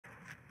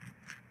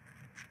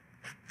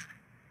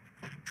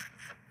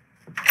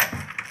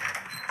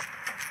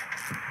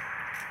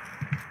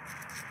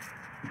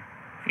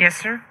Yes,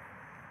 sir?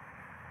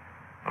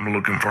 I'm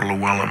looking for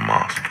Llewellyn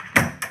Moss.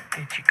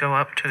 Did you go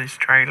up to his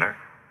trailer?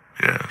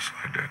 Yes,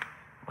 I did.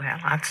 Well,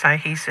 I'd say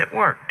he's at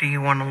work. Do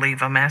you want to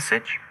leave a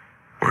message?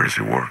 Where does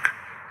he work?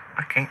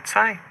 I can't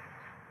say.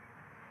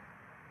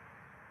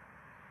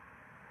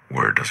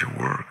 Where does he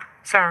work?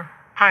 Sir,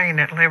 I ain't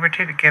at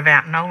liberty to give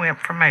out no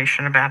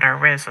information about our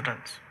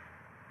residents.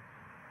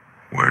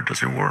 Where does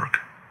he work?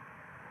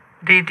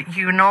 Did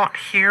you not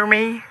hear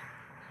me?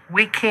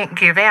 We can't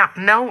give out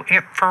no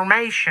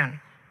information.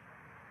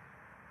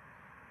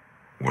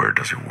 Where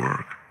does he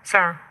work?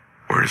 Sir,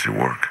 Where does he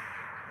work?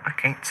 I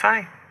can't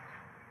say.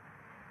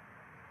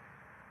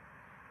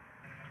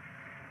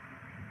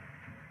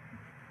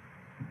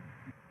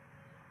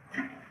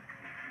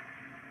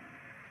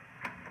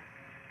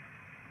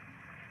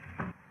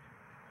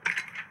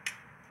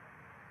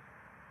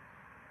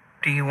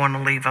 Do you want to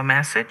leave a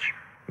message?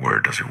 Where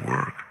does he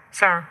work?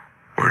 Sir,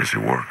 Where does he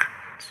work?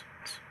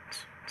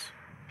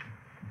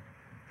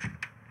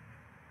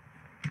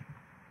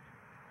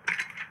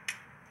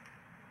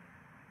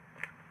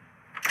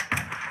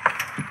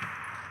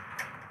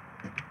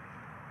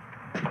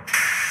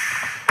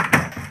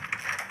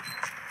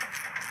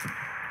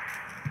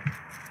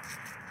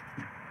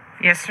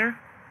 yes, sir?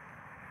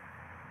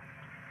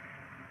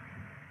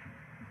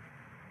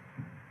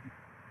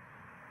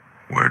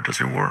 Where does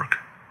he work?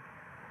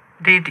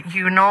 Did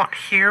you not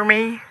hear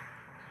me?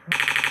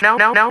 No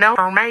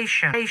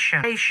information.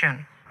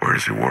 Where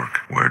does he work?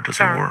 Where does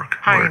he Sir, work?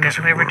 I Where ain't does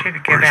at he liberty work? to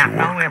give Where does out he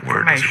no work?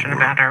 Where does he information work?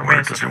 about our Where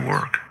does he residents.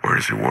 work? Where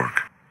does he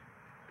work?